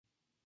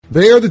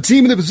They are the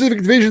team in the Pacific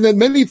Division that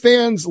many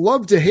fans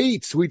love to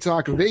hate. We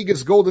talk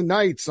Vegas Golden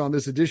Knights on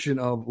this edition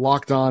of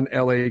Locked On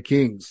LA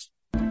Kings.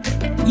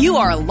 You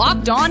are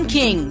Locked On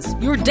Kings,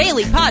 your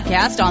daily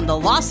podcast on the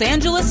Los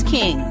Angeles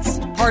Kings.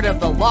 Part of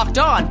the Locked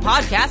On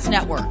Podcast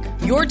Network,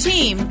 your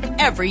team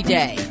every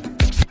day.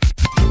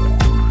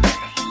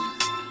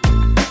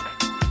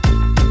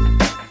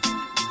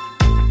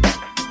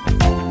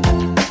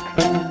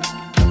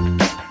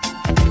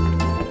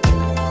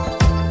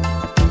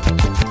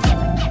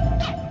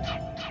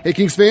 Hey,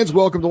 Kings fans,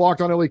 welcome to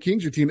Locked On LA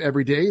Kings, your team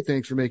every day.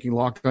 Thanks for making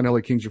Locked On LA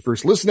Kings your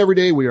first listen every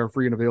day. We are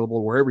free and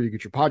available wherever you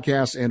get your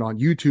podcasts and on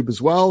YouTube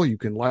as well. You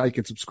can like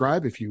and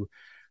subscribe if you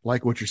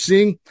like what you're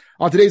seeing.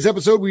 On today's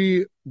episode,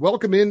 we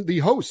welcome in the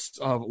hosts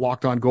of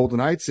Locked On Golden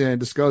Knights and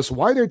discuss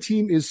why their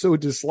team is so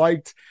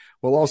disliked.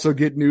 We'll also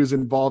get news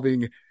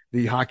involving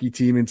the hockey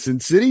team in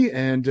Sin City,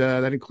 and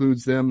that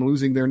includes them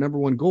losing their number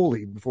one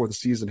goalie before the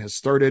season has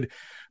started.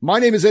 My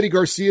name is Eddie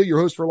Garcia, your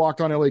host for Locked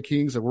On LA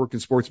Kings. I've worked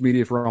in sports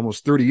media for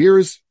almost 30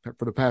 years,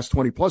 for the past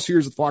 20 plus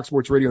years at Fox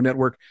Sports Radio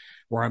Network,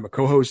 where I'm a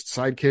co-host,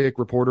 sidekick,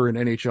 reporter, and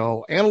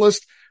NHL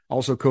analyst.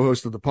 Also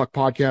co-host of the Puck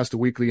Podcast, a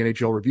weekly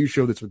NHL review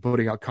show that's been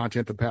putting out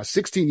content the past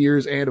 16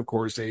 years, and of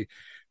course, a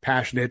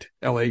passionate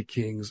LA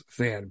Kings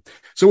fan.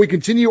 So we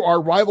continue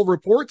our rival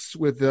reports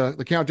with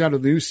the countdown to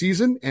the new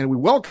season, and we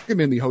welcome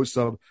in the hosts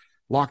of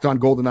Locked On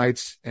Golden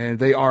Knights, and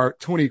they are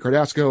Tony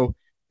Cardasco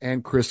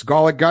and Chris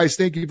Golick. Guys,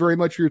 thank you very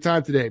much for your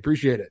time today.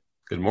 Appreciate it.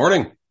 Good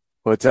morning.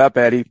 What's up,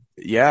 Eddie?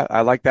 Yeah,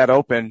 I like that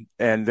open.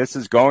 And this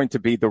is going to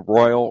be the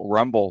Royal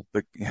Rumble,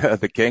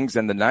 the Kings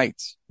and the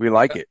Knights. We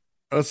like it.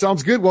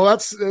 Sounds good. Well,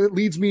 that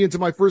leads me into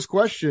my first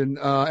question.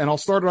 And I'll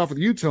start it off with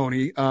you,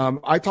 Tony.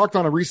 I talked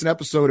on a recent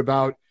episode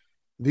about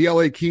the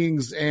LA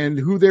Kings and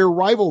who their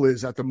rival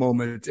is at the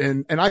moment.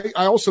 And I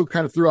also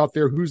kind of threw out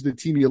there who's the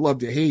team you love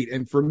to hate.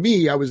 And for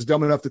me, I was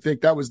dumb enough to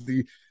think that was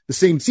the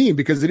same team,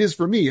 because it is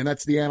for me, and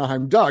that's the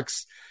Anaheim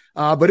Ducks.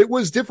 But it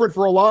was different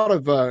for a lot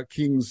of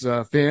Kings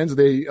fans.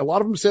 A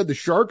lot of them said the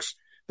Sharks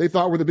they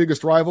thought were the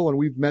biggest rival, and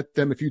we've met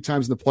them a few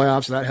times in the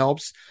playoffs, so that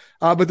helps.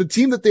 But the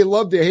team that they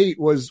loved to hate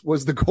was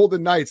the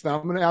Golden Knights. Now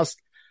I'm going to ask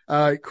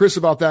Chris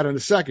about that in a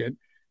second.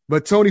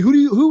 But Tony,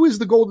 who is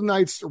the Golden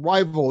Knights'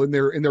 rival in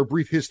their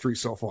brief history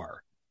so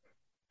far?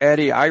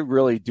 Eddie, I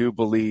really do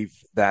believe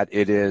that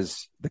it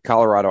is the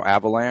Colorado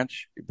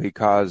Avalanche,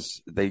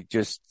 because they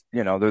just,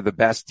 they're the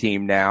best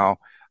team now.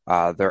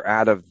 They're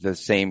out of the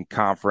same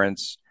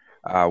conference.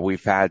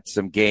 We've had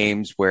some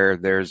games where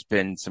there's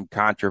been some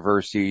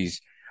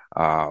controversies.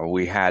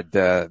 We had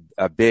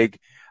a big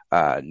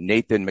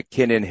Nathan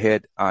McKinnon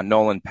hit on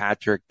Nolan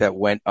Patrick that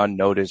went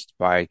unnoticed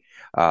by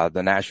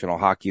the National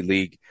Hockey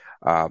League.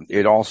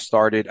 It all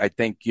started, I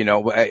think,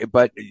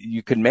 but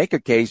you can make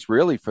a case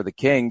really for the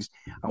Kings.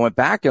 I went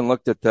back and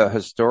looked at the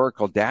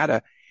historical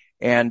data,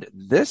 and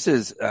this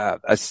is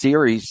a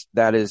series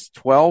that is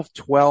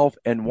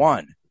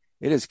 12-12-1.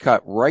 It is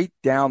cut right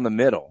down the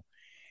middle.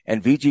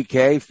 And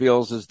VGK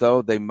feels as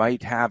though they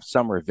might have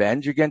some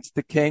revenge against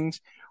the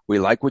Kings. We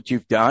like what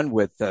you've done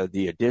with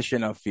the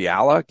addition of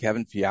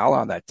Kevin Fiala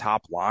on that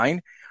top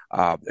line.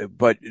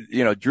 But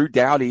Drew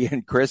Doughty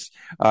and Chris,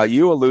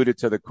 you alluded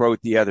to the quote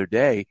the other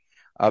day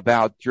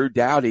about Drew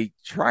Doughty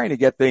trying to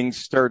get things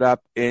stirred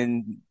up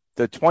in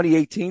the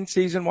 2018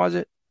 season, was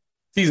it?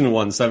 Season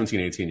 1,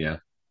 17-18, yeah.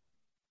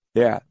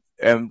 Yeah.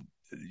 And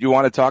you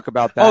want to talk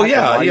about that? Oh,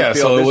 yeah.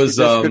 So it was,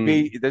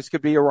 this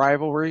could be a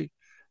rivalry.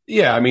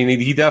 Yeah. I mean,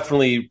 he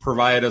definitely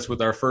provided us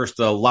with our first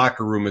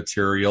locker room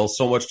material,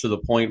 so much to the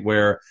point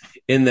where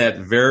in that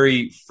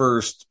very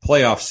first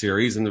playoff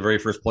series, in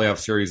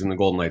the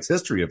Golden Knights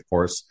history, of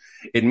course,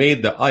 it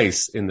made the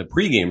ice in the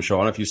pregame show. I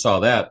don't know if you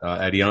saw that,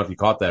 Eddie. I don't know if you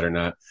caught that or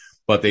not.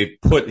 But they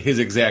put his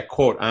exact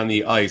quote on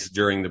the ice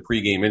during the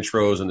pregame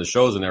intros and the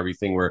shows and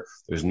everything, where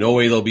there's no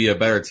way there'll be a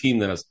better team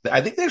than us. I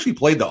think they actually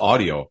played the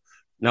audio.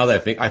 Now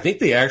that I think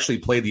they actually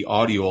played the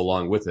audio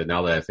along with it,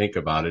 now that I think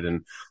about it.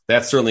 And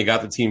that certainly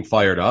got the team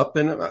fired up.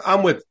 And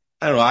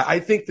I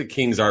think the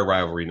Kings are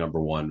rivalry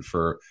number one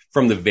from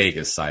the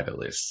Vegas side, at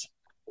least.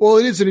 Well,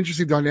 it is an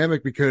interesting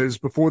dynamic, because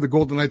before the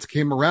Golden Knights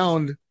came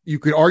around, you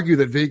could argue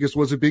that Vegas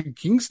was a big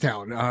Kings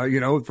town.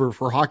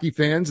 For hockey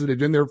fans that had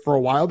been there for a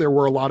while, there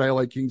were a lot of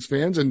LA Kings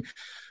fans, and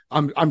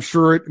I'm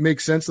sure it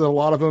makes sense that a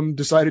lot of them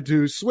decided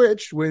to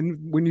switch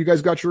when you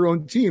guys got your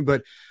own team.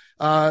 But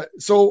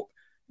so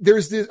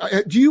there's this.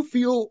 Do you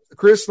feel,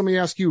 Chris? Let me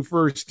ask you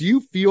first. Do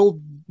you feel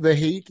the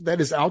hate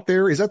that is out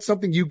there? Is that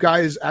something you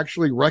guys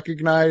actually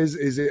recognize?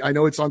 Is it? I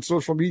know it's on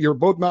social media. You're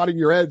both nodding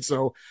your head,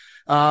 so.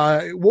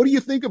 What do you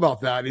think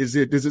about that? Does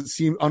it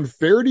seem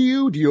unfair to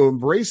you? Do you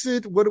embrace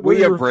it? What are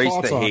your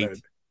thoughts on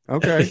it?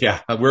 Okay. Yeah,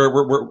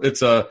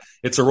 it's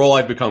a role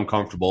I've become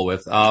comfortable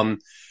with.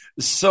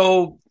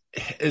 So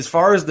as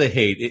far as the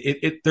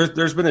hate,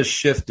 there's been a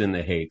shift in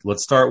the hate.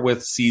 Let's start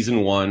with season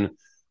 1,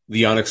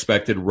 the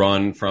unexpected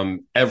run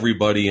from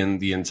everybody in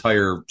the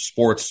entire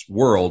sports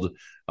world.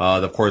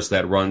 Of course,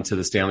 that run to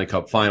the Stanley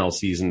Cup final,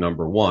 season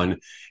number 1.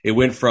 It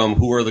went from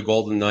who are the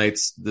Golden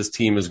Knights? This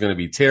team is going to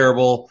be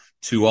terrible,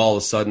 to all of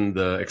a sudden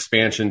the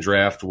expansion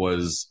draft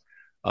was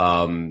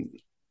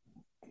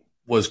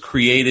was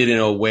created in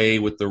a way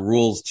with the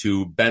rules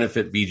to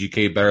benefit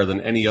VGK better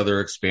than any other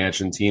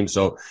expansion team.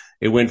 So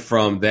it went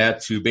from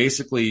that to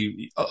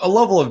basically a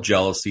level of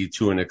jealousy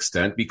to an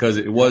extent, because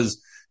it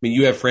was,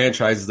 you have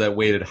franchises that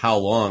waited how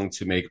long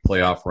to make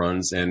playoff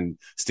runs and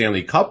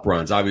Stanley Cup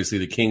runs. Obviously,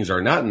 the Kings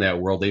are not in that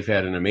world. They've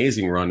had an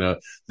amazing run.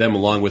 Them,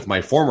 along with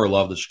my former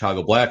love, the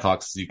Chicago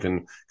Blackhawks. You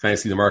can kind of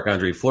see the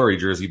Marc-Andre Fleury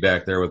jersey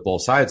back there with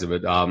both sides of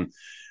it.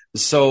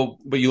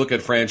 But you look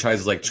at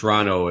franchises like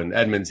Toronto and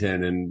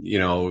Edmonton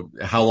and,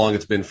 how long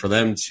it's been for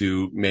them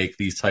to make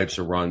these types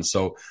of runs.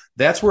 So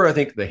that's where I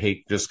think the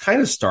hate just kind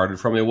of started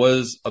from. It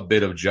was a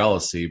bit of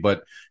jealousy,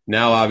 but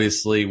now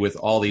obviously with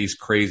all these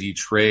crazy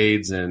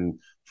trades and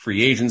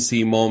free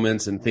agency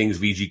moments and things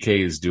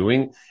VGK is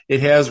doing,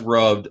 it has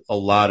rubbed a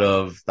lot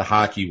of the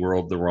hockey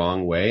world the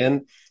wrong way.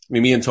 And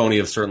me and Tony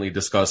have certainly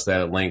discussed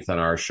that at length on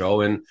our show.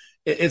 And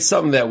it's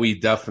something that we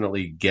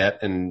definitely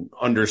get and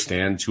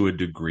understand to a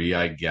degree,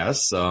 I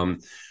guess.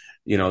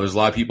 There's a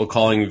lot of people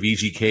calling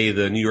VGK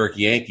the New York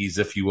Yankees,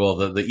 if you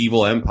will, the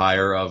evil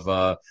empire of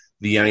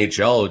the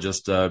NHL,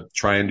 just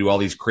try and do all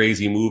these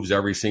crazy moves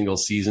every single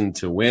season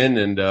to win.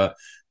 And,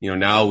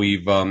 now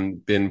we've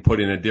been put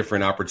in a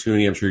different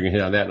opportunity. I'm sure you're going to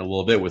hit on that in a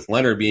little bit, with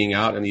Leonard being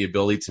out and the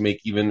ability to make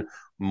even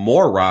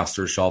more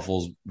roster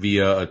shuffles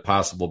via a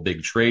possible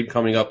big trade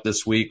coming up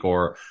this week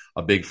or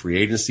a big free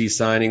agency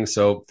signing.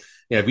 So,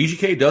 yeah,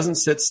 VGK doesn't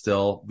sit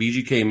still.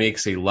 VGK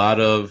makes a lot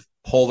of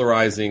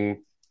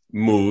polarizing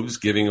moves,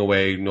 giving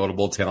away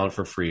notable talent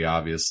for free,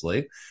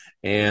 obviously.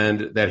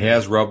 And that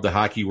has rubbed the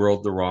hockey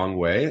world the wrong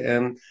way.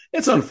 And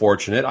it's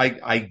unfortunate.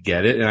 I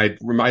get it. And I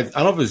don't know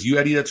if it was you,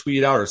 Eddie, that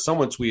tweeted out, or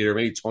someone tweeted, or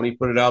maybe Tony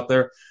put it out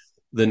there.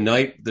 The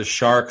night the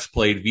Sharks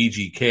played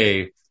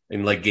VGK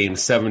in like game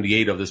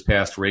 78 of this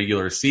past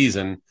regular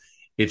season,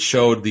 it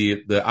showed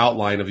the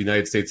outline of the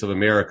United States of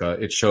America.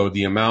 It showed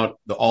the amount,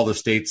 all the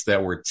states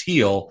that were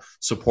teal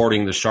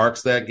supporting the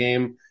Sharks that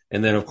game.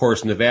 And then, of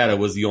course, Nevada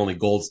was the only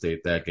gold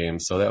state that game.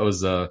 So that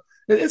was,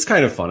 it's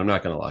kind of fun. I'm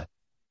not going to lie.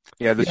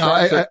 Yeah, the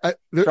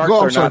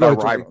Sharks are not a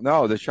rival.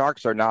 No, the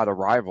Sharks are not a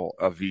rival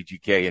of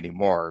VGK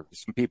anymore.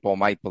 Some people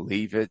might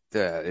believe it.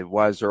 It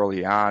was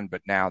early on,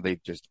 but now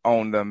they've just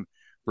owned them.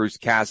 Bruce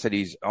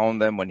Cassidy's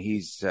owned them when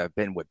he's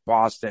been with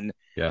Boston.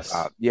 Yes.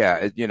 On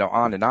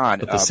and on.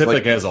 The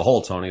Pacific as a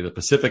whole, Tony, the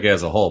Pacific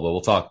as a whole, but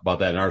we'll talk about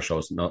that in our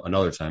shows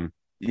another time.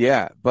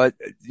 Yeah. But,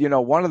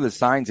 one of the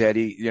signs,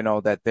 Eddie,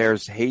 that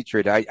there's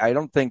hatred. I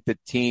don't think the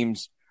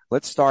teams,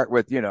 let's start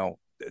with,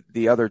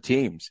 the other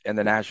teams in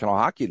the National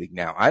Hockey League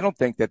now. I don't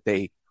think that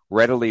they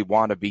readily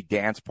want to be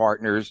dance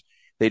partners.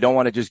 They don't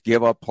want to just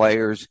give up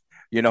players,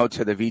 to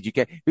the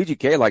VGK.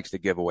 VGK likes to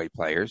give away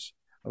players,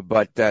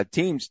 but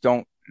teams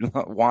don't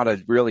want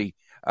to really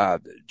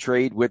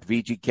trade with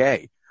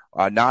VGK,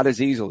 not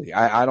as easily.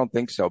 I don't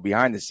think so.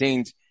 Behind the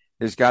scenes,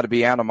 there's got to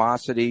be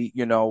animosity,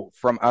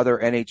 from other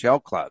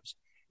NHL clubs.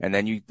 And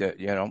then you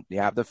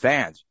have the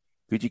fans.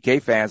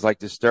 VGK fans like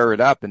to stir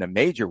it up in a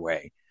major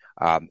way.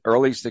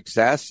 Early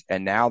success,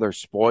 and now they're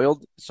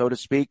spoiled, so to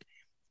speak.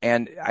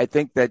 And I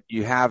think that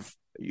you have,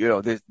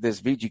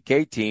 this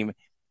VGK team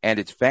and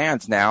its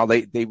fans now,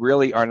 they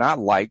really are not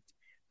liked,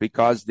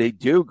 because they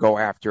do go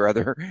after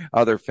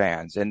other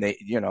fans, and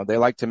they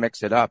like to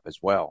mix it up as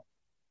well.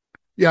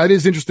 Yeah, it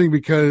is interesting,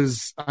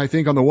 because I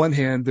think on the one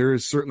hand, there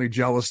is certainly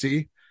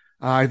jealousy.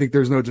 I think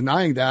there's no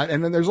denying that.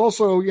 And then there's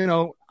also,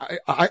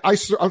 I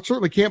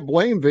certainly can't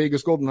blame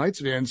Vegas Golden Knights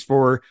fans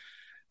for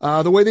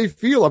the way they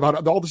feel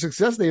about all the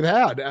success they've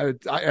had.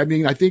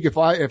 I think if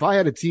I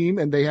had a team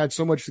and they had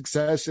so much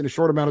success in a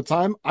short amount of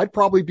time, I'd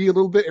probably be a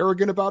little bit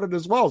arrogant about it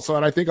as well. So,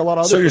 and I think a lot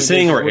of other. So you're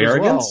saying we're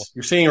arrogance? Well.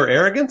 You're saying we're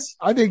arrogance?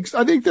 I think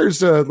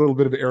there's a little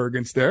bit of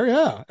arrogance there.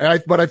 Yeah.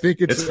 But I think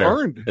it's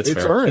earned. It's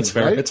fair. Earned. It's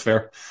fair. Right? It's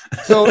fair.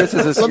 So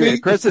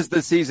Chris is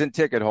the season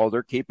ticket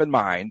holder. Keep in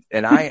mind,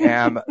 and I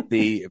am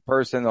the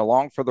person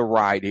along for the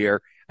ride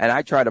here, and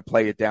I try to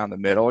play it down the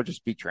middle or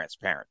just be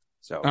transparent.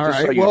 So all just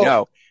right. so you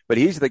know. But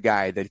he's the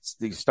guy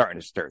he's starting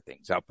to stir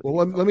things up.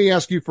 Well, let me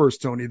ask you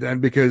first, Tony, then,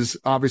 because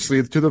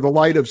obviously to the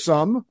delight of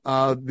some,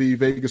 the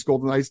Vegas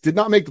Golden Knights did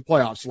not make the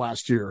playoffs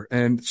last year.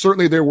 And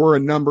certainly there were a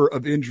number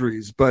of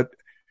injuries, but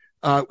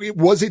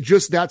was it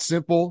just that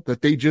simple,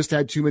 that they just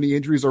had too many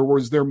injuries, or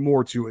was there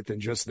more to it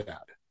than just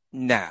that?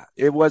 Nah,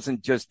 it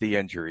wasn't just the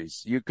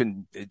injuries. You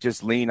can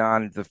just lean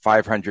on the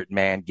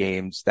 500-man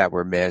games that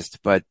were missed,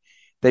 but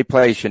they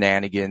play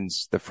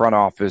shenanigans, the front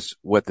office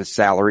with the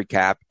salary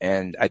cap.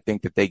 And I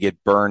think that they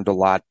get burned a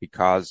lot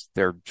because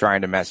they're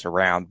trying to mess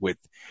around with,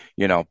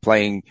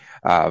 playing.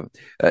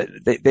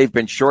 They've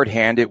been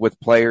shorthanded with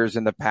players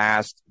in the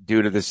past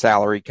due to the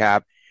salary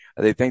cap.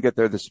 They think that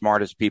they're the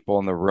smartest people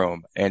in the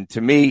room. And to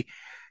me,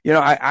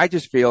 I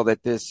just feel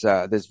that this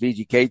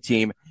VGK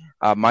team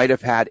might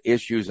have had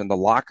issues in the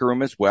locker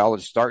room as well.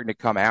 It's starting to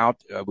come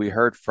out. We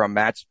heard from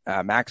Max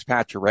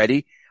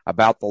Pacioretty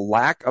about the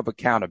lack of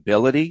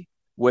accountability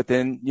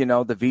within, the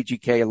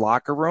VGK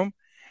locker room.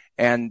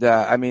 And,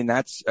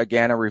 that's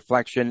again, a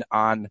reflection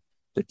on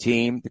the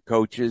team, the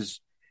coaches,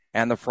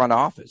 and the front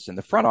office. And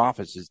the front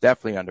office is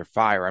definitely under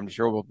fire. I'm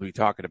sure we'll be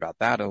talking about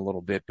that in a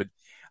little bit, but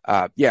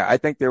I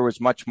think there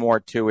was much more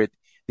to it.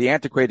 The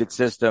antiquated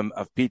system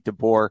of Pete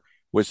DeBoer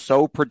was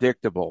so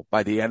predictable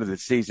by the end of the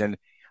season.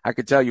 I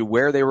could tell you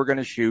where they were going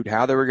to shoot,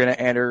 how they were going to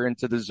enter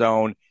into the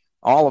zone,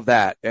 all of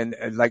that. And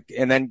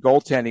then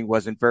goaltending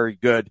wasn't very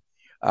good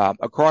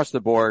across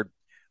the board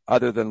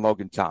other than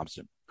Logan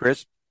Thompson.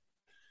 Chris?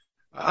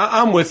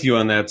 I'm with you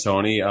on that,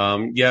 Tony.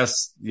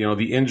 Yes,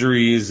 the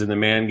injuries and the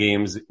man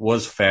games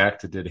was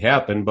fact. It did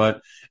happen,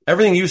 but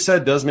everything you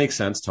said does make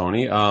sense,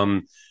 Tony.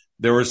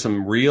 There were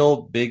some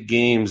real big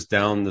games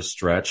down the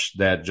stretch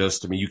that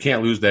you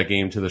can't lose that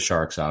game to the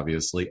Sharks,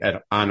 obviously,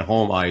 on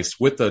home ice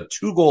with a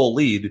 2-goal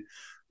lead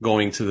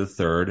going to the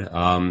third.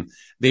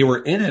 They were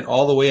in it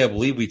all the way. I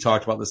believe we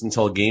talked about this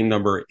until game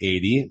number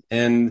 80.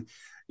 And,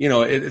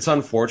 it's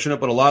unfortunate,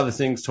 but a lot of the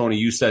things, Tony,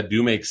 you said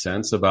do make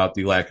sense about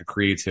the lack of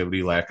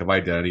creativity, lack of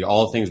identity,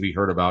 all the things we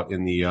heard about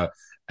in the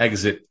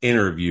exit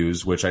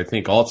interviews, which I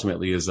think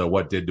ultimately is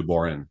what did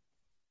DeBoer in.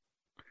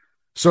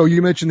 So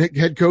you mentioned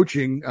head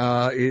coaching.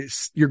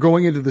 You're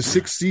going into the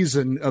 6th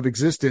season of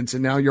existence,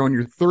 and now you're on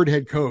your 3rd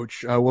head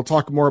coach. We'll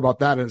talk more about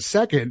that in a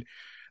second.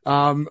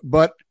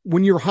 But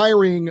when you're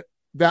hiring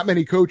that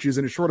many coaches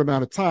in a short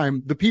amount of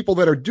time, the people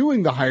that are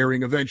doing the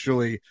hiring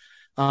eventually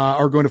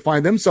are going to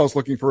find themselves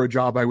looking for a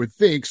job, I would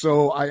think.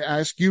 So I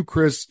ask you,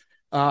 Chris,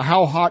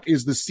 how hot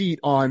is the seat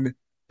on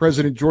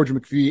President George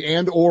McPhee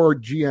and or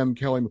GM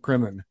Kelly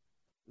McCrimmon?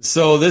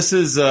 So this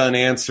is an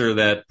answer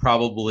that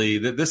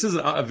this is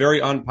a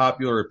very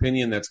unpopular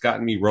opinion that's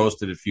gotten me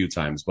roasted a few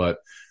times, but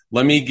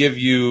let me give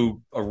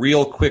you a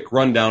real quick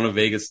rundown of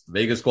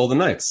Vegas Golden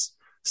Knights.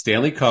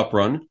 Stanley Cup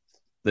run,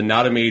 the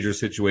not a major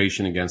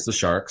situation against the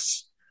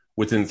Sharks,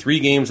 within 3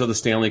 games of the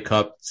Stanley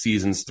Cup,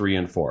 seasons 3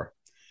 and 4.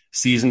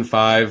 Season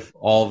 5,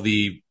 all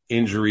the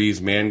injuries,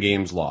 man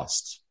games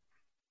lost.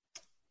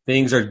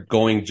 Things are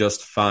going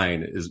just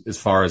fine as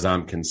far as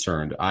I'm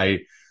concerned.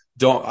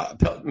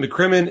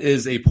 McCrimmon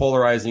is a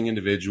polarizing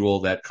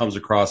individual that comes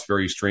across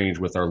very strange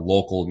with our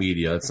local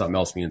media. It's something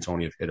else me and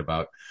Tony have hit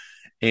about.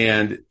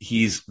 And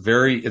it's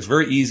very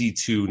easy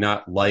to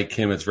not like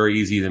him. It's very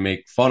easy to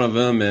make fun of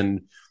him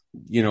and,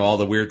 all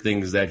the weird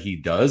things that he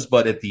does.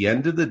 But at the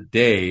end of the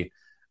day,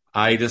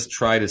 I just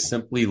try to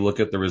simply look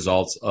at the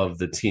results of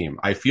the team.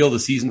 I feel the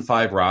season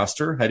 5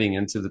 roster heading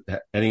into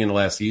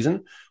last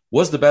season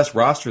was the best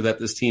roster that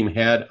this team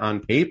had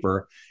on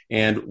paper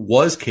and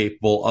was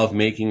capable of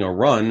making a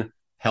run,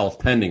 health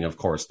pending, of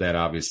course. That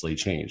obviously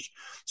changed.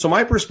 So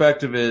my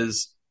perspective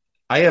is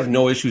I have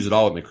no issues at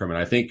all with McCrimmon.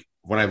 I think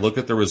when I look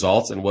at the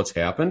results and what's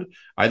happened,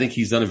 I think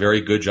he's done a very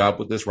good job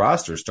with this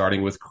roster,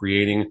 starting with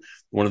creating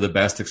one of the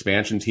best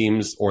expansion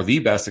teams or the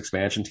best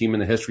expansion team in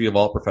the history of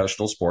all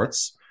professional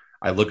sports.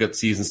 I look at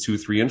seasons 2,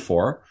 3, and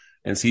 4,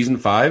 and season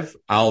 5,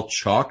 I'll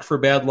chalk for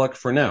bad luck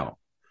for now.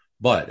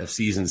 But if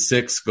season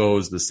 6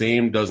 goes the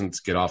same, doesn't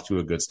get off to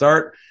a good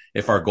start,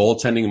 if our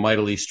goaltending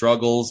mightily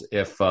struggles,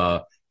 if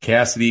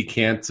Cassidy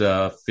can't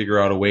figure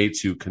out a way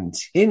to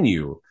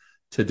continue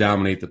to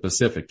dominate the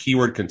Pacific,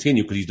 keyword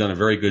continue, because he's done a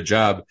very good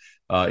job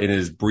in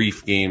his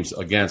brief games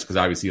against, because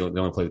obviously they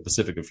only play the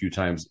Pacific a few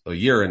times a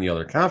year in the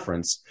other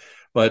conference.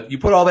 But you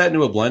put all that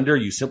into a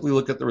blender, you simply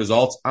look at the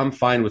results. I'm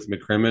fine with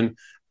McCrimmon.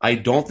 I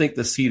don't think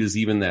the seat is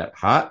even that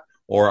hot.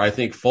 Or I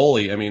think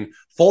Foley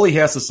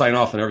has to sign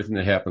off on everything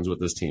that happens with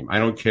this team. I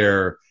don't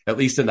care, at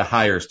least in the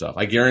higher stuff.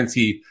 I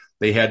guarantee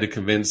they had to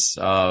convince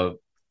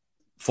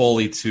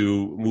Foley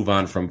to move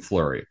on from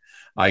Fleury.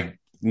 I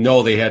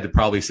know they had to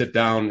probably sit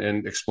down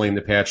and explain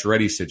the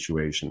Pacioretty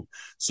situation.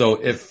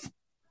 So if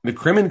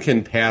McCrimmon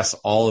can pass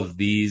all of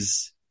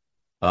these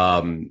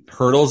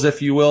hurdles,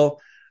 if you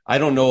will, I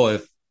don't know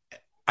if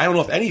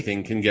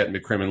anything can get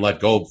McCrimmon let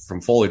go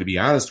from Foley, to be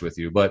honest with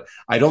you. But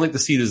I don't think the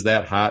seat is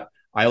that hot.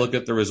 I look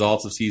at the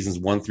results of seasons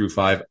 1 through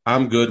 5.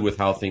 I'm good with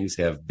how things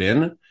have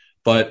been,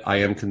 but I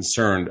am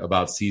concerned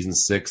about season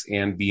 6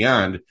 and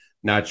beyond,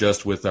 not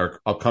just with our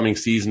upcoming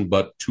season,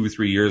 but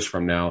 2-3 years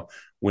from now,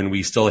 when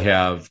we still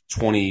have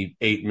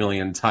 $28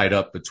 million tied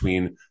up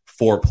between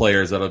 4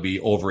 players that'll be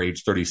over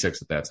age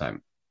 36 at that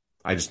time.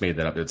 I just made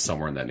that up. It's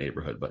somewhere in that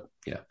neighborhood, but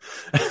yeah.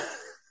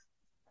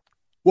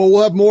 Well,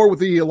 we'll have more with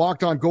the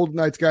Locked On Golden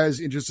Knights guys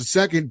in just a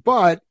second,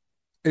 but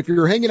if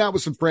you're hanging out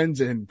with some friends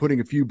and putting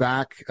a few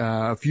back,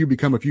 a few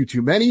become a few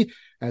too many,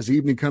 as the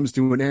evening comes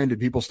to an end and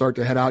people start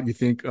to head out, you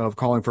think of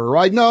calling for a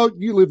ride. No,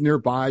 you live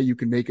nearby. You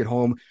can make it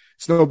home.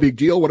 It's no big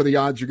deal. What are the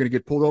odds you're going to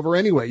get pulled over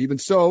anyway? Even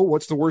so,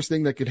 what's the worst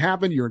thing that could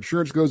happen? Your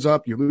insurance goes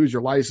up. You lose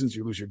your license.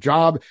 You lose your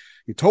job.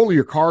 You total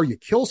your car. You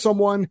kill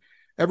someone.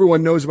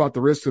 Everyone knows about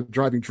the risks of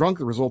driving drunk.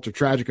 The results are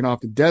tragic and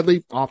often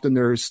deadly. Often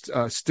there's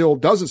still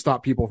doesn't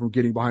stop people from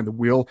getting behind the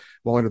wheel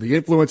while under the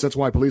influence. That's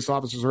why police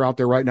officers are out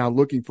there right now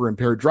looking for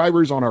impaired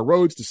drivers on our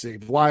roads to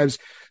save lives.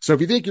 So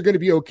if you think you're going to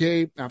be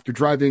okay after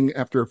driving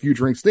after a few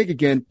drinks, think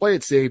again, play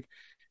it safe,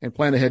 and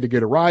plan ahead to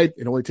get a ride.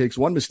 It only takes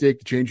one mistake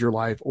to change your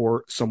life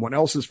or someone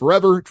else's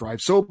forever.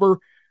 Drive sober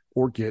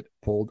or get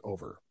pulled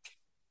over.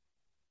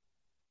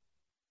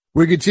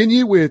 We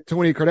continue with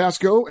Tony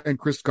Cardasco and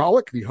Chris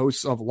Golick, the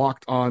hosts of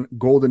Locked On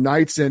Golden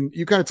Knights. And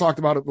you kind of talked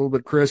about it a little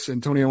bit, Chris,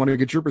 and Tony, I want to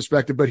get your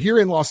perspective. But here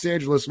in Los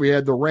Angeles, we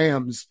had the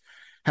Rams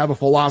have a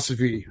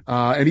philosophy,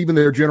 and even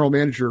their general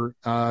manager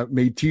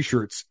made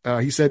T-shirts.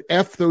 He said,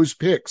 "F those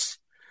picks."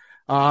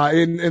 What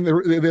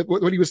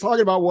he was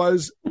talking about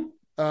was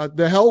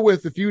the hell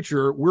with the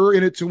future. We're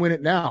in it to win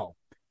it now.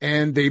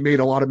 And they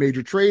made a lot of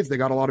major trades. They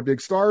got a lot of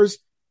big stars,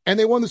 and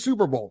they won the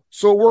Super Bowl.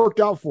 So it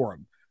worked out for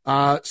them.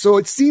 So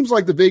it seems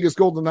like the Vegas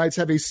Golden Knights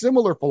have a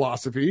similar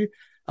philosophy.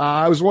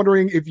 I was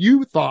wondering if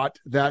you thought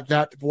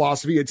that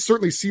philosophy, it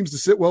certainly seems to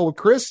sit well with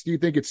Chris. Do you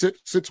think it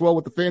sits well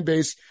with the fan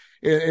base?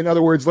 In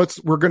other words,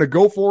 we're going to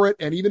go for it.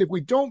 And even if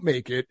we don't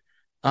make it,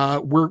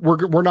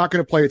 we're not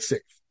going to play it safe.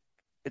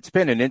 It's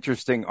been an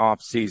interesting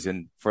off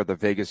season for the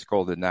Vegas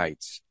Golden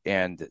Knights.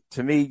 And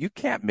to me, you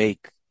can't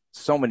make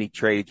so many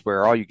trades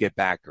where all you get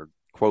back are,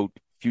 quote,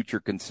 future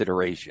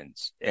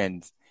considerations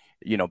and,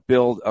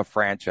 build a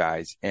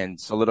franchise and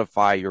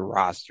solidify your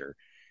roster.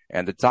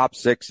 And the top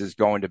six is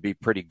going to be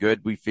pretty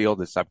good, we feel,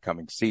 this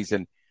upcoming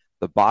season.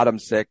 The bottom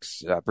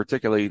six,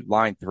 particularly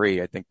line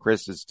three, I think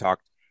Chris has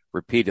talked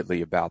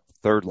repeatedly about the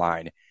third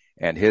line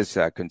and his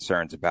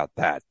concerns about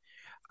that.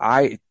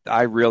 I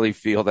really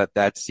feel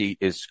that seat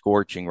is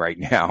scorching right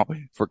now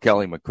for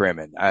Kelly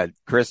McCrimmon.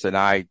 Chris and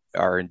I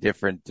are in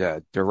different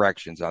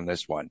directions on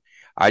this one.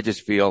 I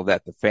just feel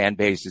that the fan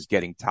base is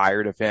getting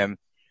tired of him.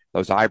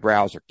 Those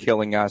eyebrows are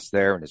killing us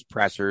there in his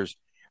pressers.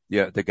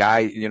 The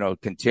guy,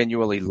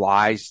 continually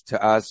lies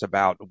to us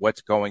about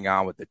what's going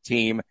on with the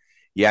team.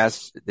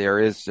 Yes, there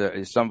is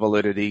some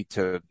validity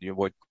to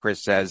what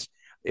Chris says,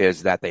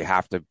 is that they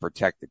have to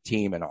protect the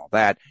team and all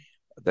that.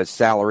 The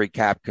salary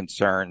cap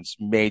concerns,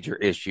 major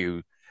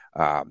issue.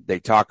 They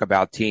talk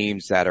about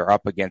teams that are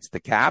up against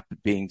the cap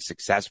being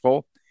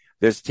successful.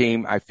 This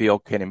team, I feel,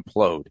 can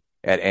implode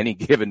at any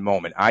given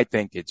moment. I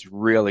think it's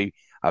really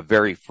a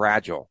very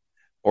fragile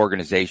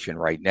organization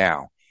right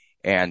now.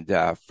 And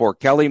for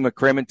Kelly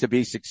McCrimmon to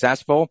be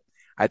successful,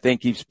 I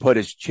think he's put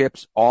his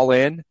chips all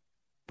in.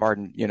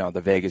 Pardon,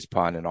 the Vegas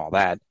pun and all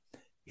that.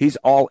 He's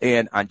all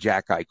in on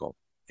Jack Eichel.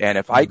 And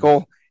if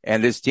Eichel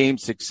and this team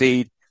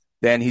succeed,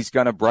 then he's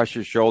going to brush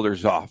his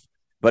shoulders off.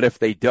 But if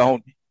they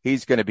don't,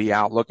 he's going to be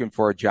out looking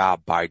for a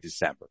job by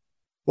December.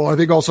 Well, I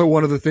think also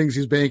one of the things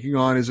he's banking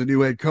on is a new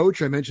head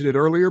coach. I mentioned it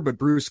earlier, but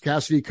Bruce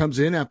Cassidy comes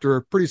in after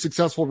a pretty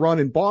successful run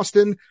in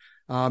Boston.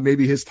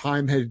 Maybe his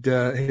time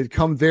had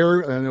come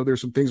there. I know there's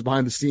some things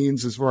behind the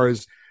scenes as far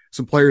as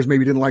some players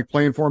maybe didn't like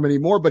playing for him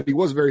anymore, but he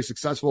was very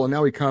successful, and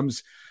now he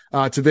comes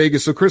to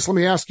Vegas. So, Chris, let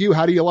me ask you,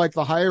 how do you like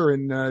the hire,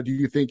 and do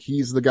you think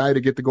he's the guy to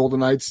get the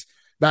Golden Knights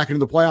back into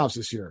the playoffs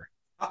this year?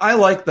 I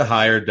like the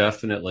hire,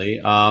 definitely.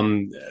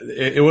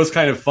 It was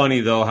kind of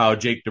funny, though, how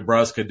Jake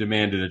DeBrusk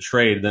demanded a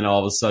trade, and then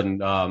all of a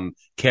sudden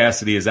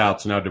Cassidy is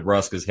out, so now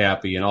DeBrusk is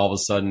happy, and all of a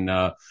sudden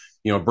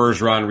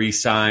Bergeron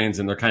re-signs,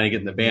 and they're kind of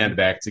getting the band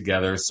back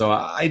together. So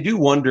I do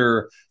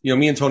wonder,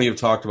 me and Tony have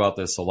talked about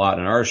this a lot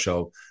in our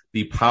show,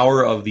 the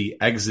power of the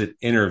exit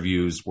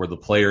interviews where the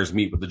players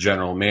meet with the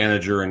general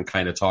manager and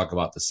kind of talk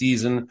about the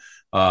season.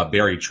 I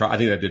think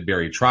that did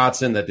Barry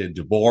Trotson, that did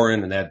DeBoer,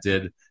 and that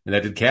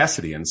did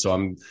Cassidy. And so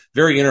I'm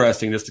very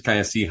interesting just to kind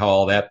of see how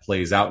all that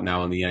plays out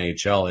now in the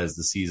NHL as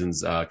the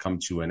seasons come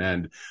to an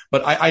end.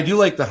 But I do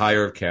like the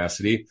hire of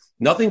Cassidy.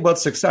 Nothing but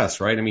success,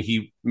 right? I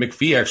mean,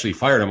 McPhee actually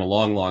fired him a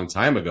long, long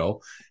time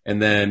ago. And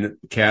then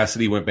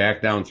Cassidy went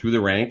back down through the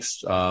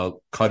ranks,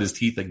 cut his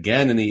teeth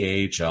again in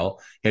the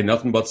AHL, had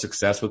nothing but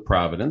success with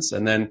Providence.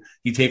 And then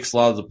he takes a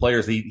lot of the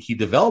players he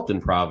developed in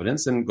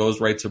Providence and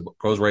goes right to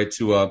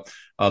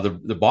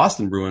the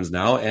Boston Bruins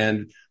now.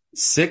 And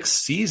 6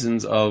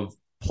 seasons of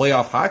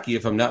playoff hockey,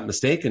 if I'm not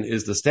mistaken,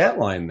 is the stat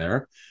line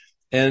there.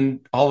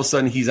 And all of a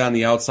sudden he's on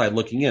the outside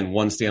looking in,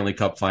 1 Stanley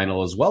Cup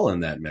final as well in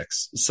that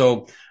mix.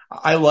 So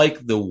I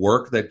like the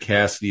work that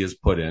Cassidy has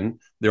put in.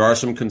 There are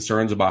some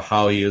concerns about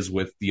how he is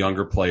with the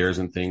younger players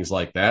and things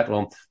like that.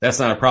 Well, that's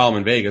not a problem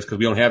in Vegas because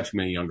we don't have too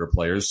many younger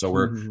players. So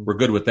we're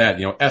good with that.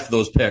 F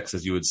those picks,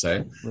 as you would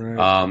say.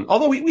 Right.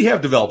 Although we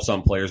have developed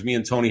some players. Me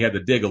and Tony had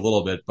to dig a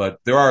little bit, but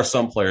there are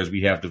some players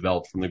we have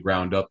developed from the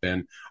ground up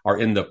and are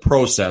in the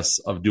process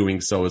of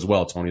doing so as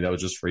well. Tony, that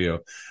was just for you.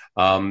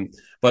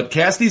 But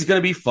Cassidy's going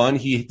to be fun.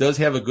 He does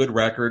have a good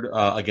record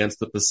against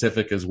the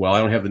Pacific as well. I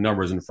don't have the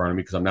numbers in front of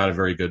me because I'm not a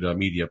very good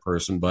media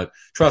person, but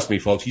trust me,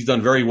 folks, he's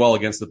done very well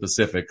against the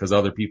Pacific because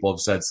other people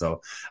have said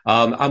so.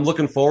 I'm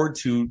looking forward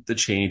to the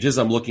changes.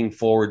 I'm looking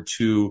forward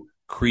to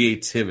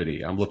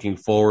creativity. I'm looking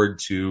forward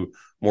to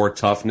more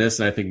toughness.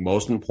 And I think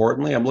most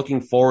importantly, I'm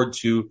looking forward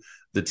to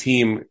the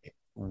team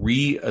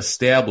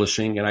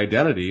reestablishing an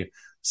identity,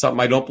 something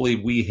I don't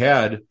believe we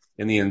had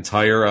in the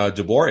entire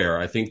DeBoer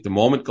era. I think the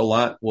moment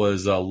Gallant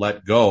was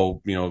let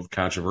go,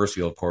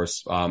 controversial, of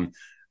course,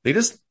 they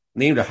just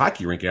named a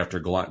hockey rink after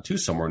Gallant too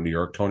somewhere in New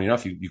York. Tony,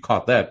 enough, you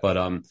caught that.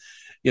 But,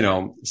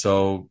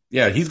 so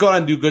yeah, he's going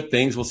on to do good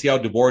things. We'll see how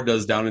DeBoer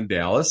does down in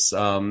Dallas.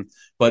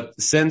 But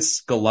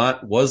since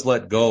Gallant was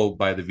let go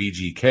by the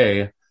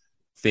VGK,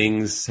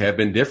 things have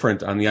been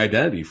different on the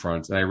identity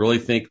front. And I really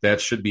think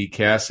that should be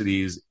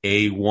Cassidy's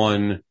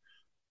A1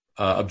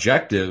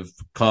 objective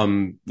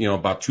come,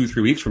 about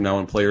 2-3 weeks from now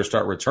when players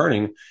start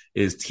returning,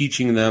 is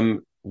teaching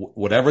them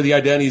whatever the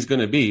identity is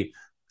going to be,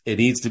 it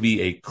needs to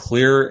be a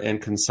clear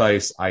and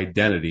concise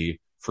identity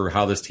for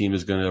how this team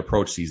is going to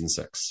approach season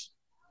 6.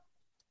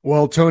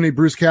 Well, Tony,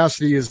 Bruce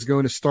Cassidy is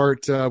going to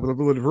start with a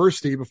little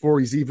adversity before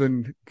he's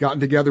even gotten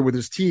together with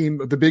his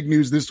team. The big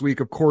news this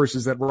week, of course,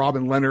 is that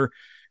Robin Lehner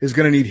is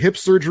going to need hip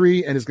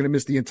surgery and is going to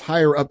miss the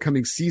entire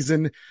upcoming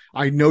season.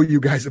 I know you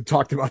guys have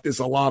talked about this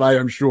a lot, I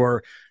am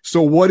sure.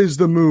 So what is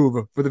the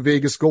move for the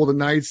Vegas Golden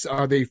Knights?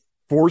 Are they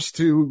forced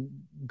to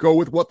go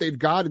with what they've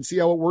got and see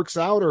how it works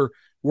out, or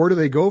where do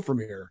they go from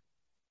here?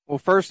 Well,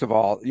 first of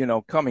all,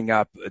 coming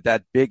up,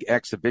 that big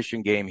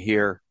exhibition game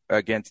here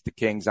against the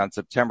Kings on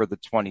September the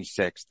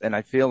 26th. And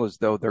I feel as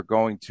though they're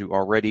going to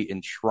already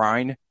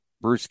enshrine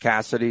Bruce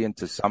Cassidy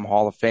into some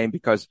Hall of Fame,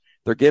 because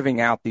they're giving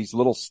out these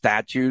little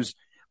statues,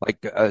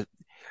 like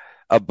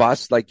a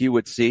bust like you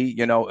would see,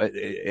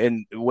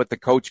 and with the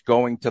coach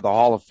going to the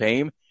Hall of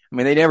Fame. I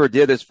mean, they never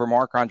did this for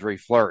Marc-Andre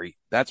Fleury.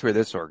 That's where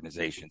this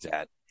organization's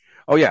at.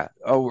 Oh, yeah.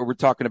 Oh, we're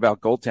talking about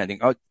goaltending.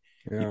 Oh,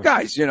 yeah. You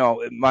guys,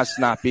 must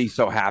not be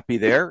so happy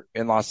there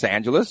in Los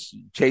Angeles.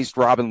 Chased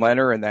Robin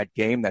Lehner in that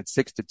game, that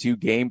 6-2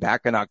 game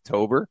back in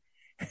October.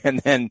 And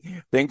then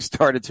things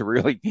started to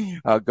really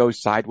go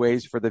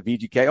sideways for the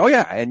VGK. Oh,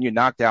 yeah. And you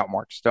knocked out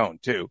Mark Stone,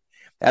 too.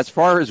 As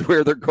far as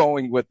where they're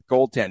going with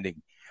goaltending,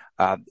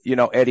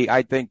 Eddie,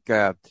 I think,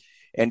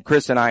 and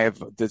Chris and I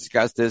have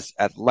discussed this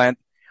at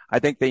length, I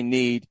think they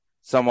need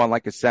someone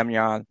like a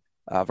Semyon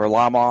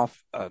Varlamov,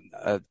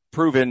 a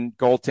proven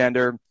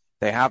goaltender.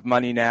 They have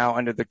money now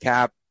under the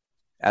cap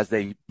as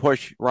they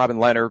push Robin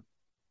Lehner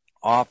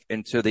off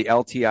into the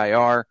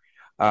LTIR.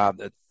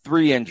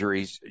 3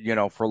 injuries,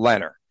 for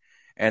Lehner.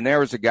 And there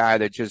was a guy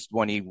that just,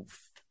 when he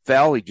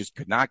fell, he just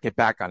could not get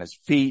back on his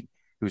feet.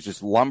 He was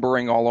just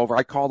lumbering all over.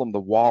 I called him the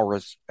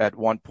Walrus at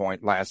one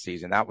point last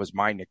season. That was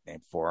my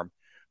nickname for him.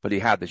 But he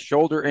had the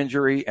shoulder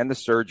injury and the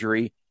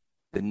surgery,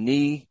 the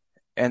knee,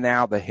 and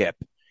now the hip.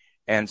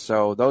 And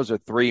so those are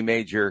 3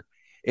 major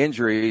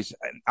injuries.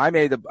 I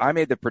made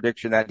the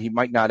prediction that he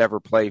might not ever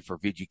play for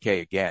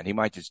VGK again. He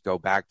might just go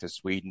back to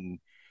Sweden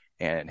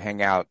and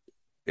hang out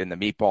in the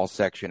meatball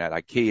section at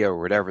IKEA or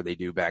whatever they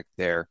do back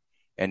there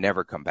and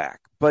never come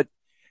back. But,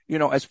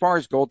 as far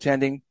as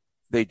goaltending,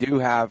 they do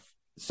have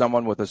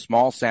someone with a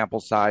small sample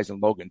size in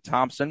Logan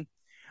Thompson.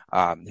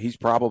 He's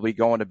probably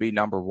going to be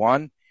number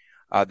 1.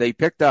 They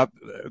picked up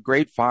a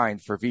great find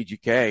for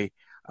VGK,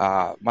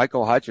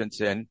 Michael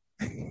Hutchinson,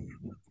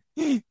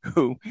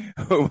 who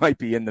might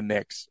be in the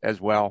mix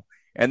as well.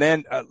 And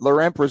then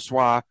Laurent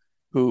Brossoit,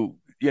 who,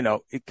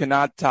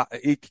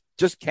 he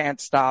just can't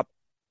stop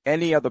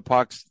any of the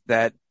pucks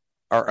that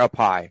are up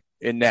high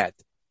in net.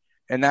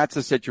 And that's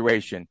the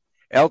situation.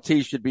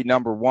 LT should be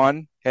number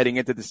 1 heading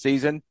into the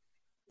season.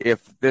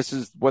 If this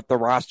is what the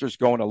roster is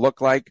going to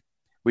look like,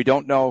 we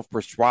don't know if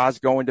Brossoit's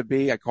going to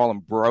be. I call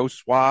him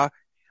Brossoit.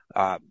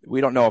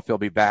 We don't know if he'll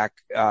be back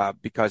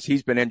because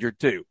he's been injured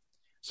too.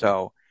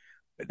 So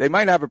they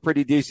might have a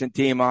pretty decent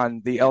team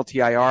on the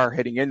LTIR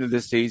heading into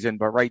this season,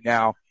 but right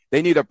now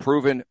they need a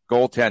proven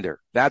goaltender.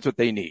 That's what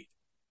they need.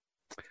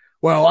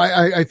 Well,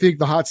 I think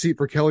the hot seat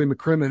for Kelly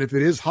McCrimmon, if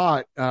it is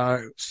hot,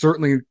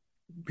 certainly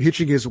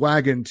hitching his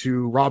wagon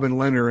to Robin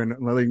Lehner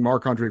and letting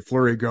Marc-Andre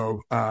Fleury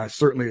go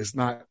certainly is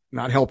not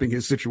helping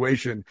his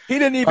situation. He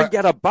didn't even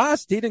get a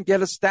bust. He didn't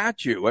get a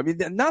statue. I mean,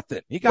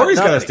 nothing. He got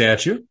got a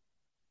statue.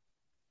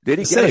 Did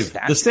he get a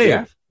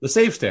statue? The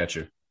save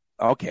statue.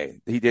 Okay,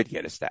 he did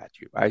get a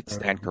statue. I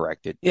stand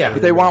corrected. Yeah,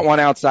 but they want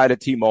one outside of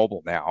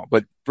T-Mobile now.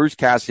 But Bruce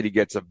Cassidy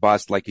gets a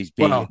bust like he's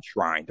being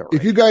enshrined already.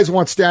 If you guys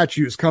want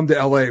statues, come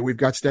to LA. We've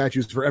got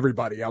statues for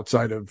everybody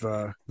outside of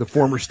the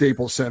former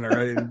Staples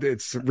Center.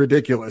 It's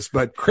ridiculous,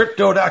 but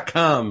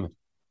Crypto.com.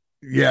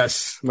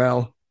 Yes,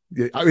 well,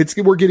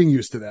 we're getting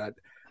used to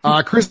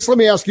that. Chris, let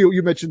me ask you.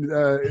 You mentioned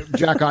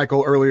Jack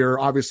Eichel earlier.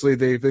 Obviously,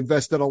 they've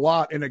invested a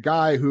lot in a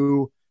guy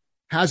who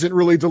hasn't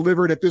really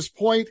delivered at this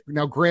point.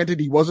 Now, granted,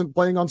 he wasn't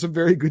playing on some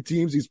very good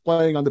teams. He's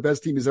playing on the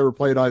best team he's ever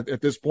played on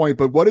at this point.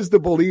 But what is the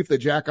belief that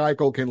Jack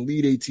Eichel can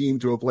lead a team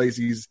to a place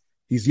he's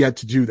yet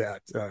to do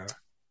that?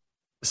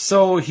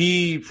 So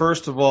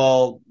first of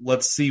all,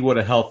 let's see what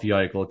a healthy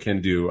Eichel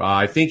can do.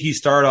 I think he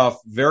started off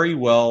very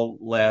well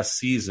last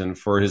season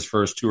for his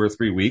first 2 or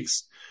 3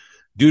 weeks.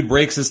 Dude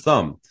breaks his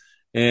thumb.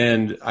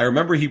 And I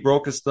remember he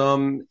broke his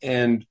thumb,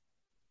 and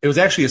it was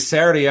actually a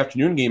Saturday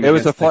afternoon game. It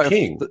was the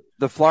King.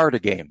 The Florida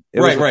game. It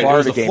was a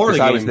Florida game.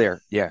 I was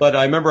there. Yeah. But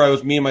I remember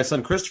me and my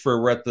son Christopher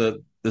were at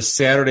the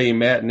Saturday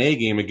matinee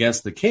game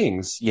against the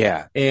Kings.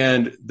 Yeah.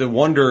 And the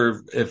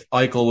wonder if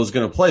Eichel was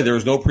going to play. There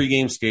was no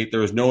pregame skate.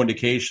 There was no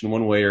indication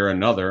one way or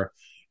another.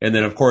 And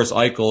then, of course,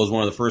 Eichel is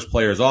one of the first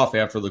players off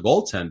after the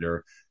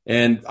goaltender.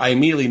 And I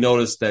immediately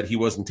noticed that he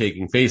wasn't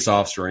taking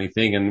faceoffs or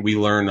anything. And we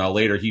learned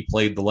later he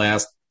played the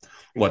last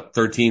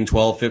 13,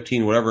 12,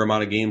 15, whatever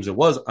amount of games it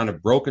was on a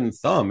broken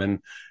thumb. And,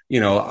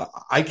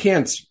 I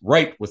can't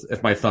write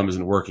if my thumb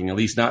isn't working, at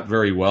least not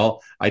very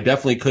well. I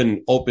definitely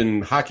couldn't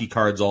open hockey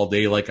cards all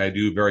day like I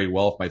do very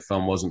well if my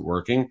thumb wasn't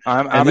working.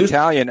 I'm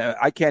Italian.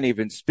 I can't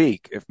even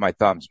speak if my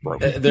thumb's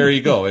broken. There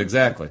you go.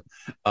 Exactly.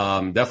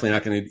 Definitely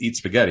not going to eat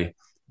spaghetti.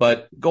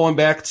 But going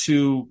back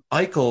to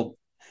Eichel,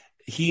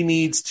 he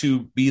needs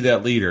to be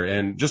that leader.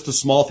 And just a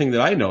small thing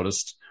that I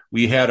noticed,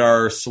 we had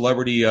our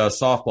celebrity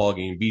softball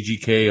game,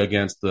 VGK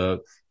against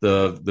the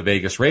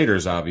Vegas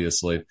Raiders,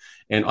 obviously.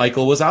 And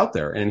Eichel was out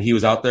there, and he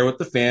was out there with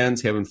the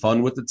fans, having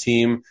fun with the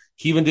team.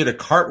 He even did a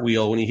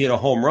cartwheel when he hit a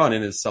home run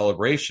in his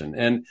celebration.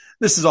 And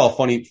this is all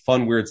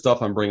fun, weird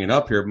stuff I'm bringing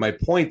up here. My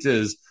point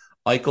is,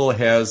 Eichel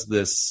has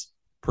this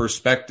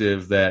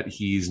perspective that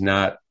he's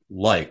not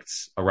liked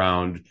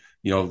around,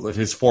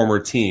 his former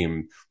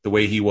team, the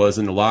way he was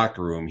in the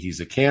locker room. He's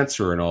a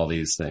cancer and all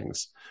these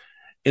things.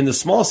 In the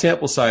small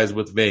sample size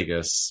with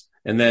Vegas,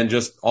 and then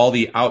just all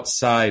the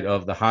outside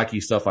of the hockey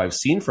stuff I've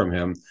seen from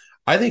him,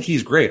 I think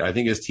he's great. I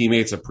think his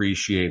teammates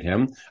appreciate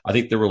him. I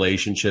think the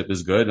relationship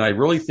is good. And I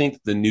really think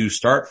the new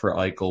start for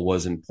Eichel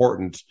was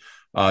important,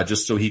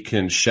 just so he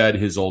can shed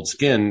his old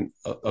skin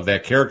of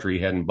that character he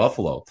had in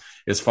Buffalo.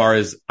 As far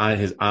as on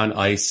his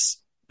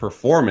on-ice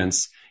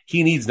performance,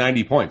 he needs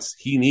 90 points.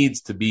 He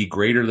needs to be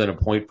greater than a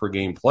point per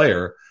game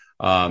player,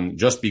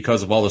 just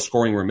because of all the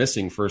scoring we're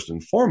missing first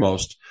and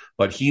foremost.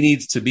 But he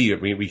needs to be,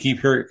 we keep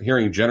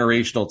hearing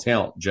generational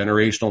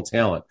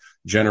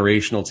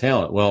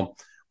talent. Well,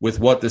 with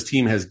what this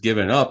team has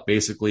given up,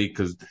 basically,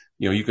 because,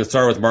 you can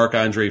start with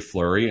Marc-Andre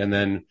Fleury and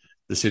then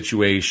the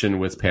situation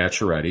with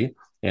Pacioretty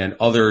and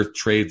other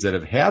trades that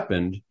have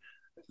happened.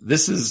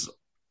 This has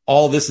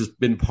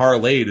been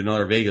parlayed,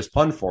 another Vegas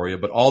pun for you,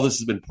 but all this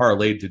has been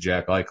parlayed to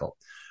Jack Eichel.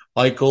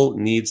 Eichel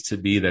needs to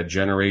be that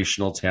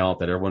generational talent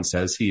that everyone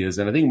says he is.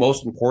 And I think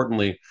most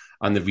importantly,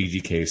 on the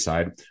VGK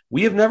side,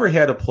 we have never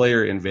had a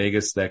player in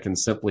Vegas that can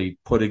simply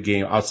put a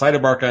game outside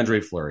of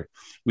Marc-Andre Fleury.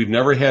 We've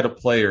never had a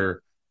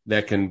player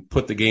that can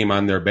put the game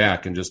on their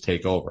back and just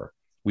take over.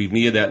 We've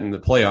needed that in the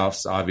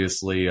playoffs,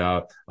 obviously,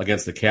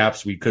 against the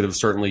Caps. We could have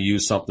certainly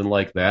used something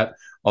like that.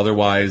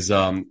 Otherwise,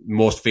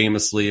 most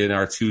famously in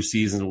our 2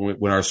 seasons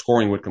when our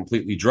scoring went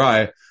completely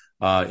dry,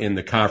 in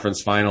the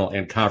conference final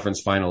and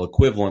conference final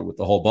equivalent with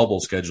the whole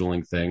bubble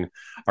scheduling thing,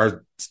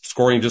 our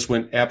scoring just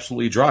went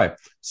absolutely dry.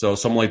 So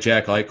someone like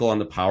Jack Eichel on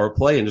the power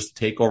play and just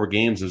take over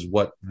games is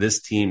what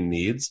this team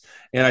needs.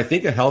 And I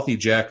think a healthy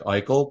Jack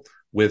Eichel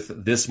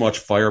with this much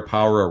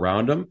firepower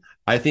around him,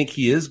 I think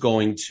he is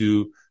going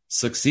to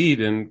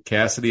succeed. And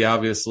Cassidy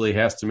obviously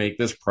has to make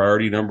this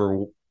priority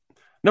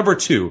number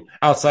 2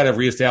 outside of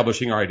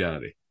reestablishing our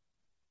identity.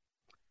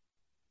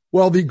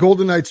 Well, the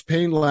Golden Knights'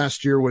 pain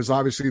last year was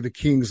obviously the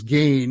Kings'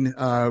 gain.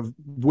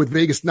 With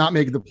Vegas not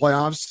making the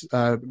playoffs,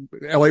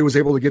 LA was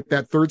able to get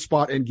that third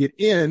spot and get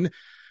in.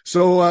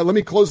 So let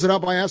me close it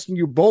out by asking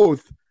you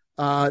both,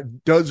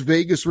 does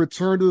Vegas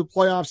return to the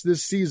playoffs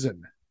this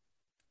season?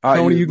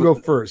 Tony, you go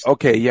first.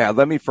 Okay, yeah.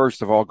 Let me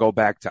first of all go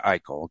back to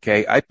Eichel,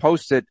 okay? I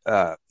posted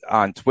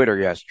on Twitter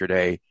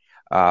yesterday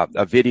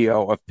a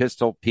video of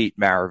Pistol Pete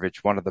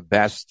Maravich, one of the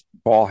best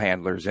ball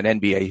handlers in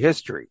NBA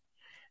history.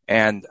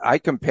 And I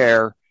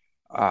compare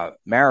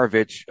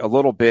Maravich a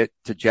little bit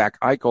to Jack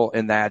Eichel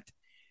in that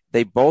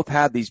they both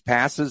had these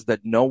passes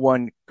that no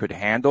one could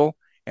handle,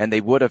 and they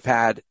would have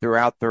had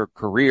throughout their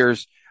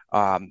careers.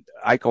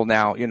 Eichel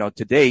now,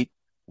 to date,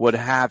 would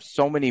have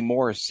so many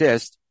more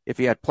assists if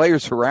he had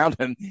players around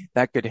him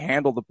that could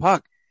handle the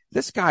puck.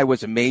 This guy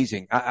was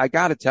amazing. I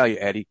got to tell you,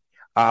 Eddie,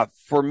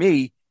 for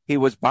me, he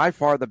was by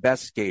far the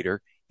best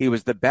skater. He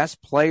was the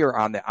best player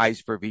on the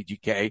ice for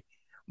VGK,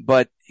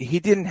 but he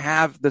didn't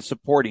have the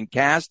supporting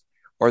cast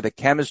or the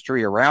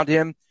chemistry around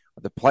him,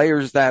 the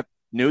players that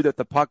knew that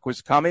the puck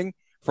was coming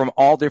from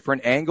all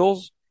different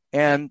angles.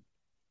 And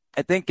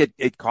I think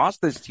it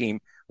cost this team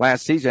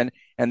last season.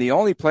 And the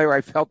only player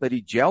I felt that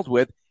he gelled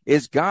with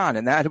is gone,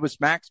 and that was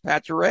Max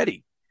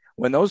Pacioretty.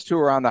 When those two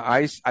were on the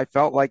ice, I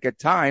felt like at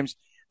times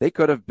they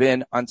could have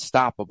been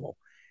unstoppable.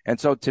 And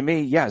so to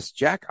me, yes,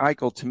 Jack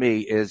Eichel to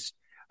me is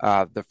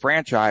the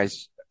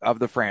franchise of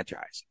the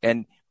franchise.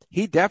 And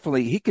he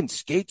can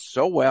skate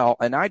so well.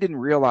 And I didn't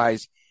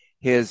realize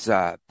his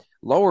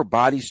lower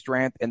body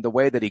strength and the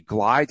way that he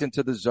glides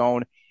into the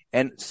zone.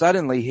 And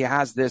suddenly he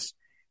has this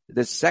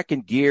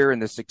second gear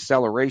and this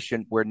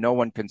acceleration where no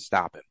one can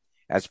stop him.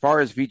 As far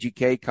as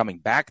VGK coming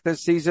back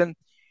this season,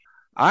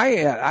 I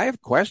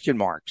have question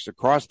marks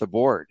across the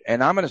board.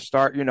 And I'm going to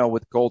start,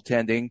 with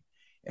goaltending.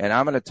 And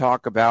I'm going to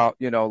talk about,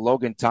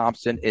 Logan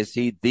Thompson. Is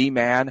he the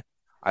man?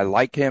 I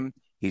like him.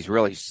 He's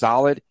really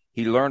solid.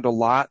 He learned a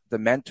lot. The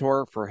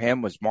mentor for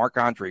him was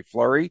Marc-Andre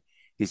Fleury.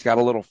 He's got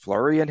a little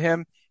Fleury in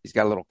him. He's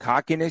got a little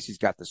cockiness. He's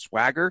got the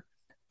swagger.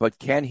 But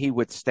can he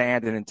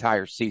withstand an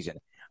entire season?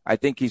 I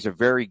think he's a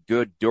very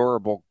good,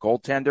 durable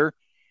goaltender.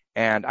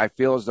 And I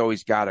feel as though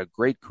he's got a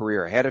great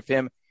career ahead of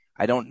him.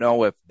 I don't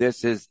know if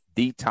this is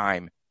the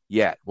time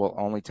yet. Well,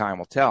 only time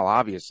will tell,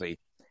 obviously.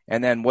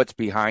 And then what's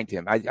behind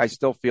him? I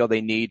still feel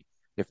they need,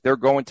 if they're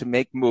going to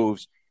make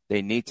moves,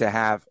 they need to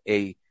have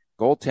a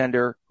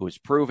goaltender who's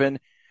proven.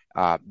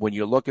 When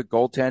you look at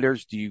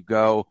goaltenders, do you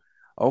go,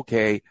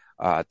 okay,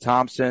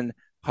 Thompson,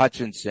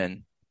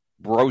 Hutchinson,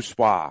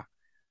 Brossoit,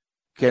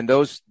 can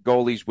those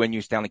goalies win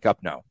you Stanley Cup?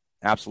 No,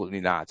 absolutely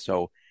not.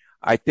 So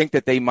I think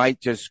that they might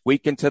just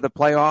squeak into the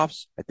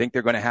playoffs. I think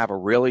they're going to have a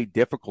really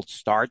difficult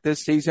start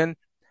this season,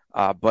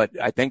 But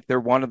I think they're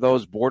one of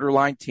those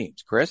borderline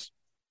teams. Chris?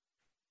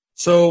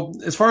 So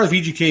as far as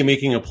VGK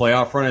making a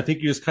playoff run, I think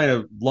you just kind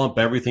of lump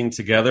everything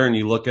together and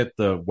you look at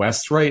the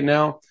West right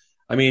now.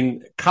 I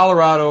mean,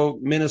 Colorado,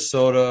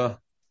 Minnesota,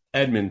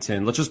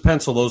 Edmonton. Let's just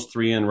pencil those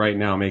three in right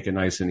now, make it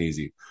nice and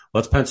easy.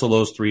 Let's pencil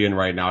those three in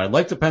right now. I'd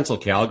like to pencil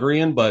Calgary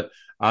in, but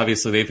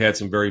obviously they've had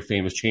some very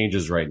famous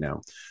changes right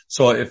now.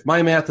 So if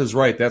my math is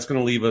right, that's going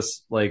to leave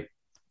us like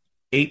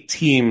 8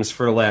 teams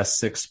for the last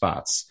 6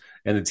 spots.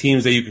 And the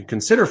teams that you can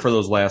consider for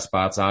those last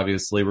spots,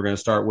 obviously, we're going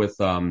to start with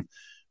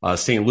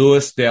St.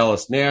 Louis,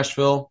 Dallas,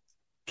 Nashville,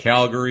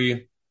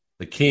 Calgary,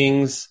 the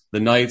Kings, the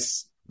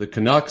Knights, the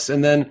Canucks,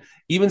 and then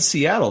even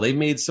Seattle. They've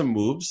made some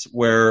moves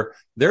where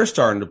they're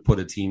starting to put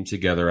a team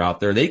together out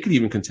there. They could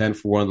even contend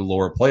for one of the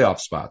lower playoff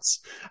spots.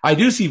 I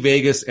do see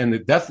Vegas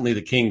and definitely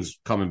the Kings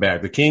coming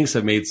back. The Kings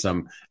have made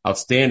some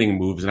outstanding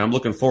moves, and I'm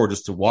looking forward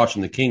just to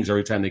watching the Kings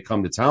every time they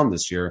come to town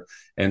this year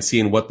and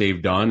seeing what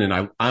they've done.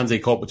 And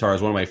Anze Kopitar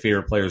is one of my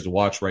favorite players to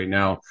watch right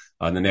now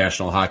in the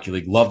National Hockey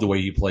League. Love the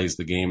way he plays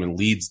the game and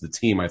leads the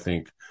team, I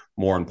think,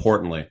 more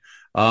importantly.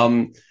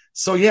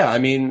 So, yeah, I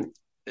mean,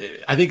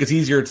 I think it's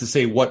easier to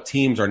say what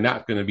teams are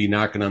not going to be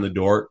knocking on the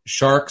door.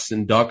 Sharks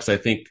and Ducks, I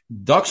think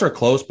Ducks are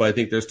close, but I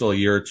think they're still a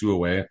year or two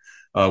away.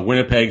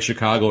 Winnipeg,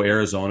 Chicago,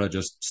 Arizona,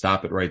 just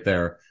stop it right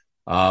there.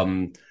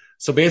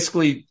 So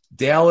basically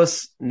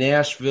Dallas,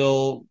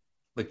 Nashville,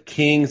 the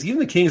Kings, even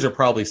the Kings are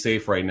probably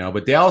safe right now,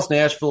 but Dallas,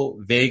 Nashville,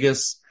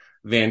 Vegas,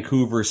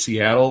 Vancouver,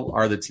 Seattle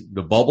are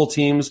the bubble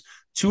teams.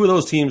 2 of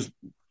those teams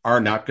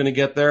are not going to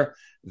get there.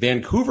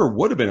 Vancouver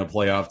would have been a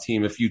playoff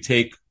team if you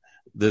take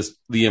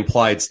the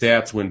implied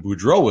stats when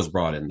Boudreau was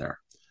brought in there.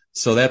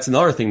 So that's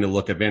another thing to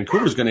look at.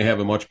 Vancouver's going to have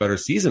a much better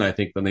season, I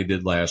think, than they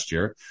did last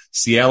year.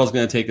 Seattle's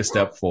going to take a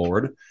step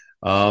forward.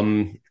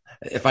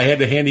 If I had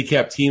to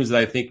handicap teams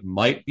that I think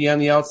might be on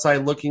the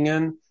outside looking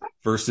in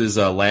versus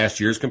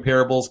last year's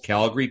comparables,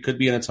 Calgary could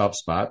be in a tough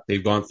spot.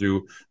 They've gone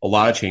through a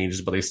lot of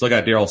changes, but they still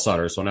got Daryl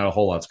Sutter, so not a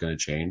whole lot's going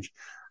to change.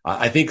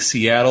 I think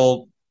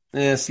Seattle,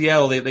 they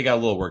got a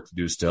little work to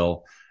do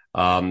still.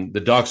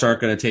 The Ducks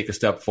aren't going to take a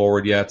step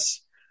forward yet.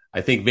 I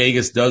think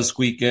Vegas does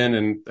squeak in,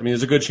 and I mean,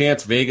 there's a good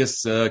chance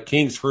Vegas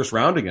Kings first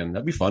round again.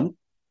 That'd be fun.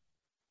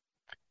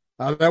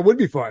 That would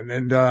be fun,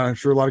 and I'm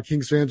sure a lot of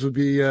Kings fans would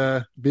be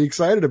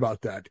excited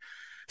about that.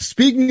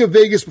 Speaking of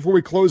Vegas, before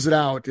we close it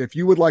out, if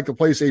you would like to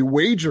place a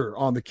wager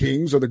on the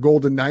Kings or the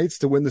Golden Knights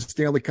to win the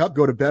Stanley Cup,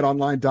 go to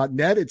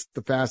betonline.net. It's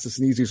the fastest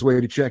and easiest way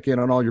to check in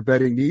on all your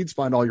betting needs.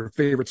 Find all your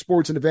favorite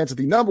sports and events at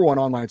the #1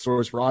 online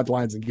source for odds,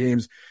 lines, and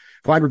games.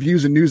 Find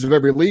reviews and news of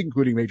every league,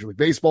 including Major League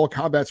Baseball,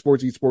 combat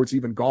sports, esports,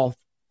 even golf.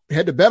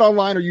 Head to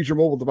BetOnline or use your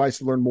mobile device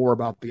to learn more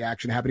about the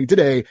action happening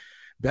today.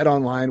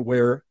 BetOnline,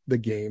 where the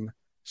game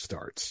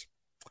starts.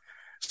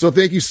 So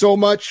thank you so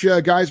much,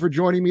 guys, for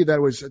joining me.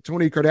 That was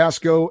Tony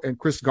Cardasco and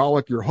Chris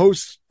Golick, your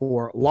hosts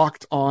for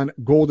Locked On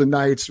Golden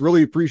Knights.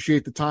 Really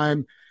appreciate the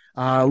time.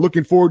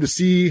 Looking forward to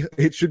see.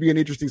 It should be an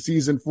interesting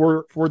season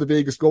for the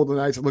Vegas Golden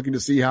Knights. Looking to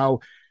see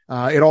how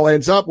it all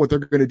ends up, what they're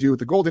going to do with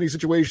the goaltending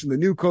situation, the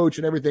new coach,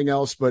 and everything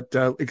else. But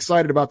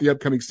excited about the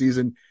upcoming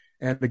season.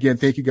 And again,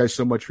 thank you guys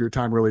so much for your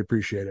time. Really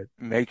appreciate it.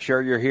 Make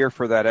sure you're here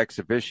for that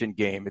exhibition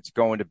game. It's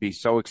going to be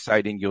so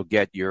exciting. You'll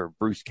get your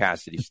Bruce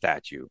Cassidy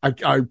statue. I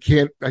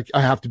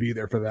have to be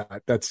there for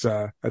that. That's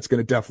going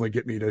to definitely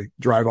get me to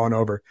drive on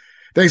over.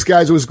 Thanks,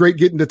 guys. It was great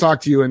getting to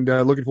talk to you, and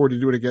looking forward to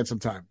doing it again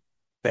sometime.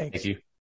 Thank you.